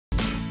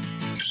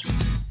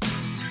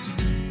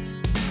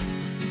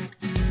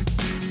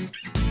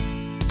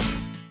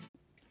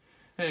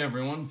Hey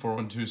everyone,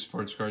 412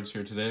 Sports Cards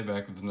here today,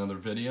 back with another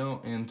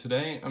video, and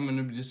today I'm going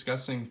to be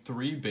discussing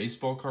 3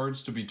 baseball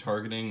cards to be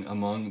targeting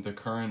among the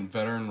current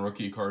veteran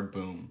rookie card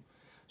boom.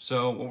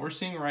 So what we're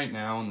seeing right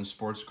now in the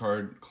sports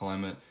card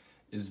climate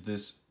is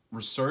this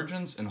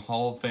resurgence in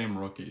Hall of Fame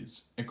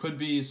rookies. It could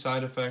be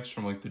side effects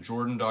from like the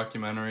Jordan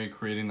documentary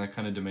creating that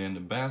kind of demand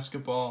in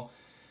basketball.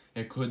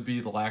 It could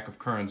be the lack of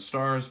current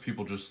stars,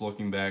 people just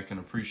looking back and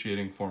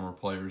appreciating former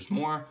players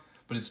more,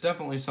 but it's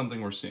definitely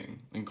something we're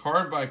seeing. And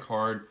card by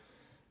card,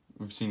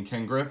 we've seen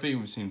Ken Griffey,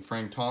 we've seen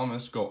Frank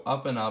Thomas go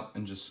up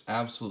and just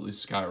absolutely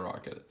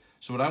skyrocket.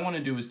 So what I want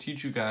to do is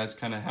teach you guys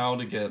kind of how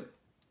to get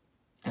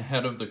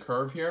ahead of the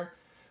curve here,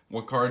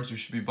 what cards you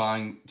should be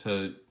buying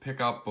to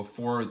pick up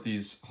before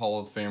these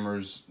Hall of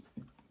Famers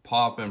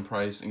pop in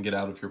price and get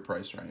out of your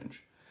price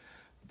range.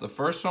 The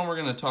first one we're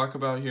going to talk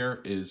about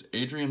here is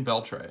Adrian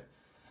Beltre.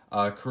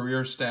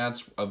 Career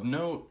stats of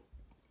note: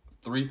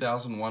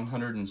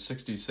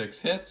 3,166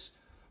 hits,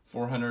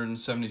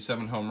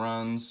 477 home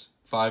runs,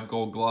 5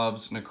 gold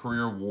gloves, and a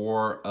career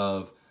WAR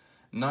of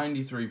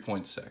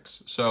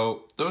 93.6.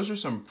 So those are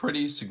some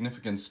pretty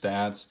significant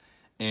stats,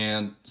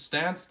 and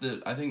stats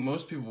that I think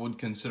most people would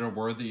consider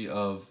worthy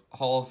of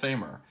Hall of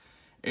Famer.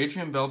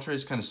 Adrian Beltre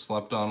is kind of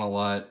slept on a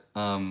lot.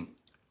 I mean,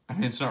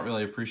 it's not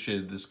really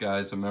appreciated. This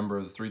guy's a member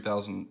of the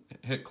 3,000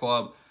 hit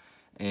club,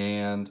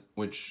 and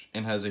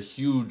has a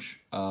huge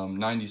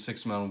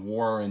 96 amount of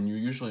WAR, and you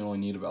usually only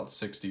need about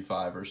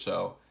 65 or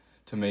so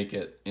to make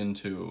it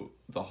into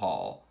the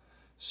Hall.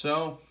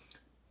 So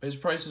his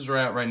prices are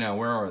at right now,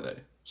 where are they?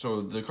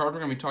 So the card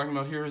we're going to be talking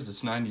about here is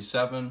this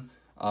 97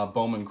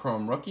 Bowman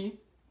Chrome Rookie.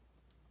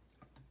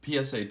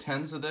 The PSA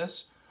 10s of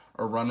this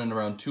are running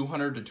around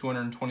 $200 to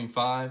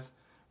 $225.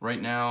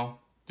 Right now,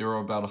 they were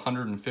about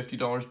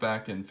 $150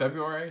 back in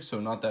February, so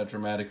not that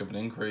dramatic of an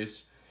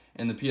increase.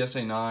 And the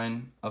PSA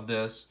 9 of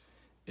this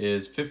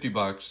is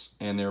 $50,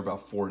 and they're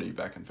about $40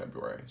 back in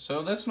February.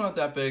 So that's not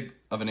that big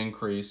of an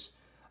increase.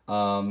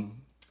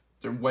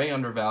 They're way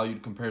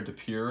undervalued compared to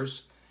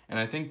peers. And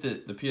I think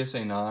that the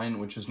PSA 9,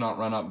 which has not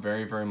run up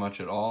very, very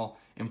much at all,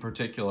 in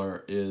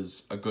particular,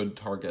 is a good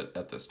target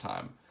at this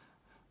time.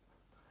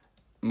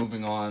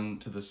 Moving on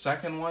to the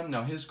second one.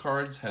 Now, his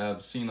cards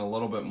have seen a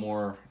little bit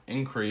more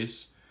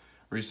increase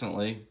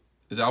recently,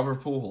 is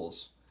Albert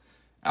Pujols.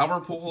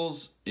 Albert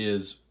Pujols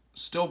is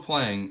still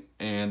playing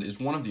and is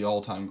one of the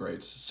all-time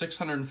greats.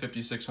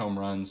 656 home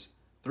runs,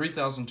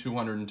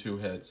 3,202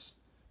 hits,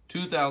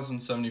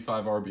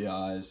 2,075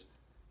 RBIs,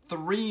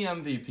 3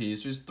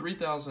 MVPs, who's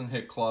 3,000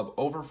 hit club,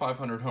 over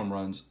 500 home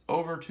runs,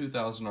 over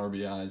 2,000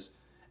 RBIs,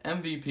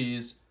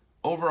 MVPs,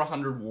 over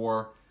 100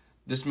 WAR.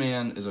 This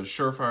man is a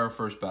surefire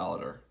first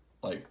balloter.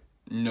 Like,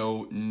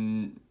 no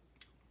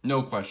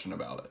question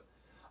about it.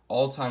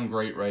 All-time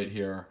great right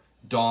here.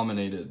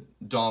 Dominated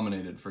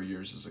for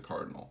years as a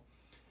Cardinal.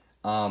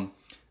 Now,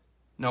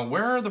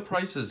 where are the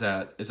prices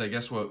at is I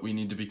guess what we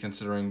need to be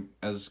considering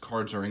as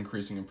cards are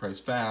increasing in price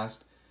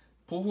fast.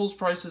 Pujols'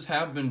 prices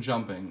have been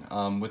jumping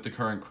with the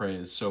current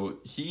craze, so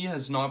he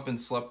has not been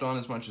slept on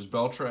as much as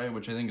Beltre,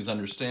 which I think is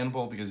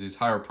understandable because he's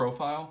higher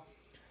profile.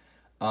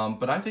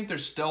 But I think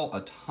there's still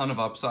a ton of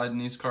upside in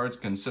these cards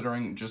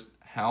considering just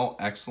how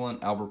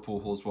excellent Albert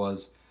Pujols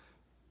was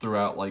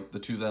throughout like the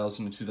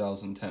 2000 to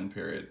 2010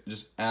 period.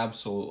 Just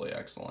absolutely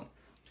excellent.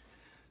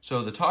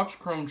 So the Topps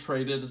Chrome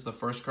Traded is the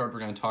first card we're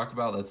going to talk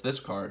about. That's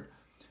this card.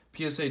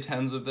 PSA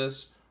 10s of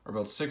this are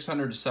about $600 to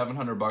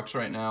 $700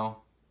 right now.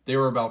 They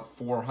were about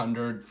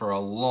 $400 for a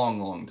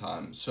long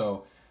time.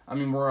 So, I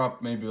mean, we're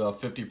up maybe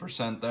about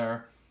 50%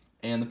 there.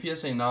 And the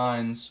PSA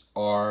 9s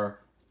are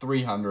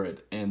 $300.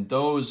 And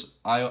those,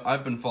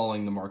 I've been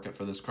following the market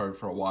for this card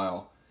for a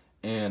while.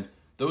 And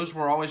those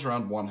were always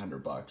around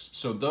 $100.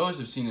 So those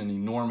have seen an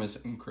enormous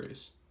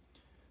increase.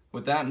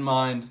 With that in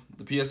mind,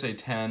 the PSA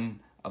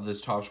 10 of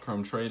this Topps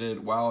Chrome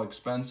Traded, while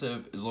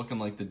expensive, is looking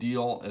like the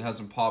deal. It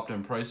hasn't popped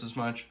in price as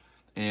much.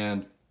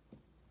 And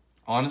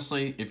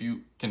honestly, if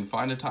you can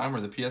find a time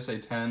where the PSA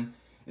 10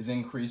 is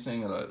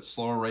increasing at a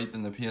slower rate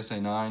than the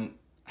PSA 9,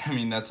 I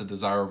mean, that's a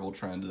desirable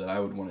trend that I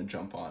would want to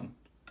jump on.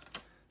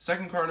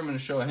 Second card I'm going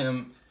to show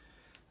him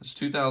is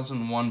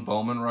 2001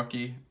 Bowman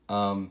Rookie.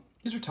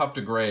 These are tough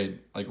to grade,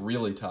 like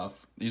really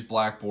tough. These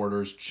black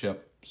borders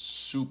chip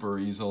super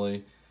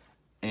easily.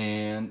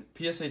 And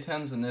PSA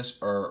 10s in this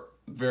are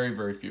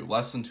very few,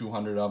 less than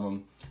 200 of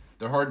them.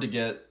 They're hard to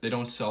get. They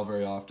don't sell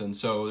very often,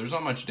 so there's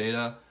not much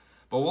data.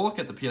 But we'll look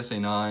at the PSA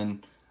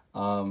 9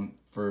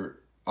 for,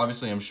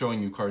 obviously I'm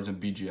showing you cards in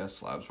BGS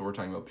slabs, but we're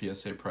talking about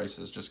PSA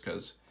prices just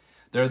because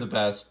they're the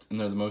best and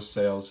they're the most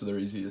sales, so they're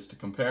easiest to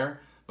compare.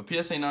 But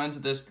PSA 9s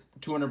at this,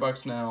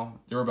 $200 now.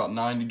 They were about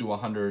 90 to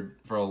 100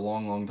 for a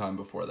long time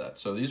before that.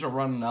 So these are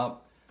running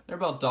up. They're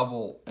about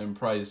double in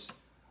price.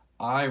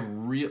 I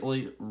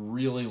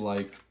really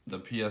like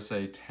the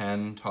PSA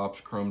 10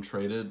 Topps Chrome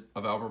Traded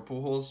of Albert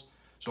Pujols.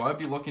 So I'd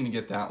be looking to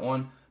get that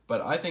one.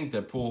 But I think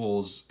that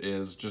Pujols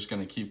is just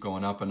going to keep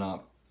going up and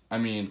up. I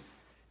mean,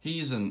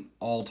 he's an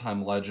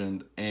all-time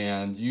legend,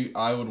 and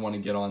I would want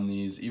to get on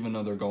these, even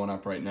though they're going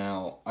up right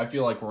now. I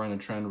feel like we're in a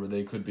trend where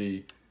they could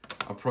be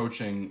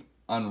approaching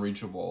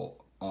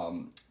unreachable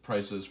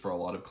prices for a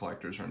lot of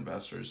collectors or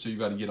investors. So you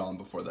got to get on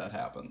before that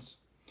happens.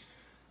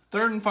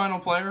 Third and final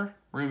player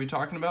we're going to be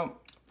talking about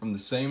from the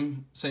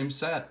same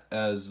set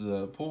as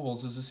the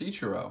Pujols is this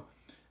Ichiro.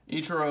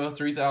 Ichiro,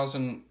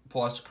 3,000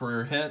 plus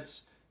career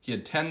hits. He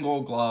had 10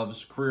 Gold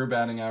Gloves, career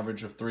batting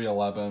average of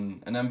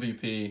 .311, an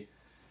MVP.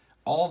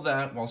 All of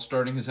that while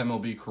starting his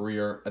MLB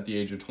career at the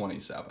age of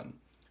 27.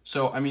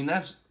 So, I mean,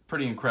 that's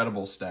pretty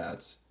incredible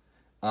stats.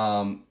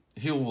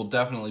 He will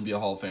definitely be a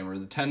Hall of Famer.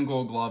 The 10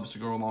 Gold Gloves to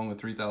go along with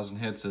 3,000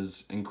 hits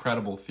is an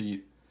incredible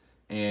feat.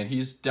 And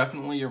he's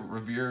definitely a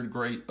revered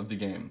great of the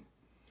game.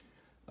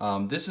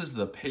 This is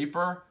the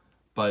paper,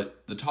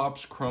 but the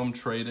Topps Chrome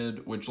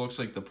traded, which looks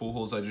like the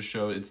Pujols I just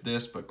showed. It's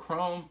this, but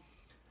Chrome.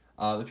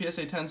 The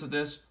PSA 10s of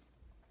this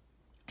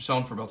are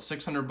selling for about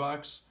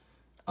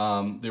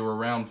 $600. They were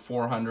around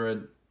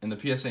 $400, and the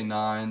PSA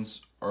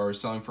 9s are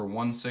selling for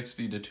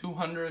 $160 to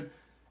 $200,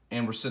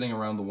 and we're sitting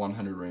around the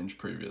 $100 range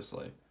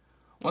previously.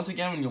 Once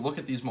again, when you look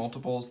at these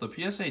multiples, the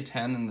PSA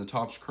 10 in the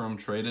Topps Chrome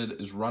traded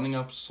is running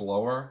up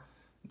slower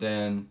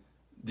than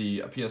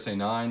the PSA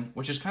 9,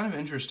 which is kind of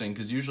interesting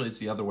because usually it's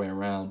the other way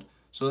around.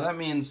 So that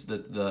means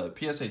that the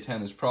PSA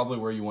 10 is probably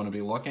where you want to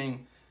be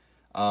looking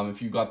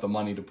if you got the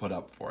money to put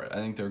up for it. I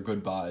think they're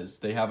good buys.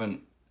 They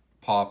haven't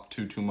popped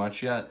too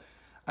much yet.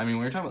 I mean,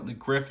 when you're talking about the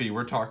Griffey,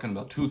 we're talking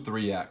about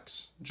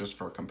 2-3x, just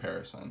for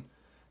comparison.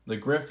 The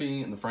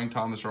Griffey and the Frank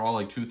Thomas are all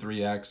like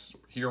 2-3x.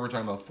 Here we're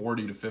talking about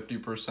 40 to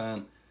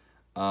 50%.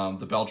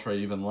 The Beltre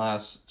even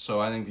less. So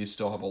I think these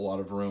still have a lot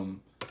of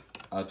room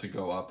to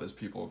go up as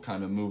people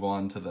kind of move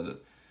on to the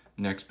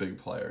next big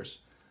players.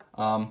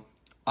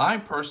 I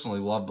personally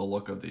love the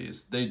look of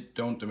these. They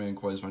don't demand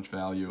quite as much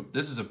value.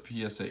 This is a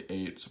PSA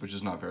 8, which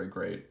is not very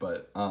great.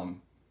 But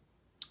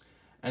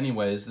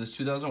anyways, this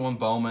 2001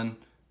 Bowman,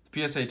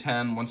 PSA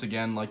 10, once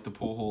again, like the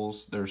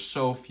Pujols, there's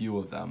so few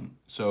of them.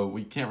 So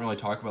we can't really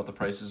talk about the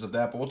prices of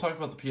that. But we'll talk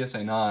about the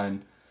PSA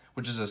 9,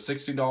 which is a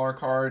 $60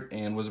 card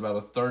and was about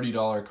a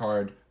 $30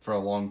 card for a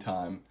long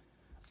time.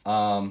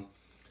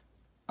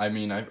 I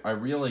mean, I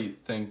really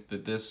think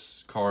that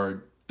this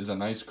card is a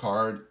nice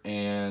card,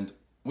 and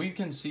we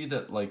can see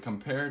that, like,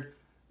 compared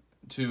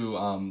to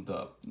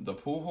the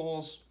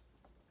Pujols,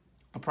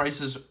 the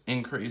prices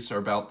increase are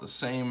about the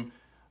same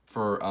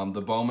for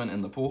the Bowman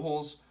and the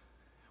Pujols.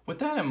 With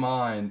that in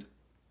mind,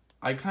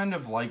 I kind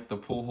of like the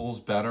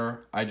Pujols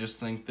better. I just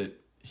think that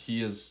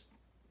he is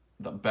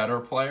the better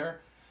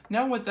player.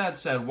 Now, with that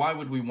said, why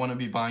would we want to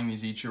be buying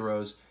these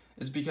Ichiros?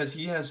 Is because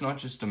he has not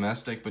just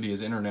domestic, but he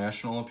has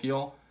international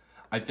appeal.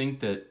 I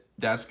think that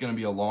that's going to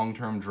be a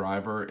long-term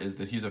driver, is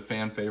that he's a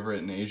fan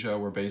favorite in Asia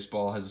where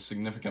baseball has a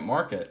significant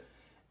market.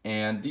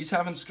 And these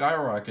haven't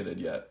skyrocketed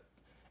yet.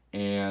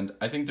 And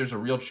I think there's a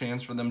real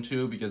chance for them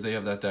too because they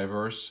have that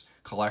diverse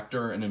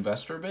collector and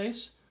investor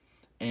base.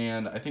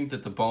 And I think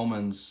that the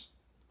Bowmans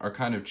are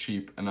kind of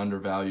cheap and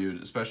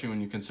undervalued, especially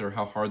when you consider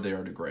how hard they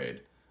are to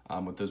grade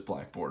with those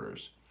black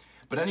borders.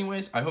 But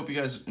anyways, I hope you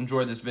guys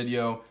enjoyed this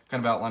video,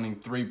 kind of outlining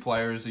 3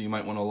 players that you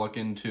might want to look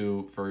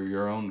into for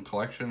your own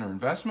collection or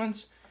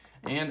investments.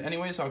 And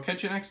anyways, I'll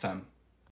catch you next time.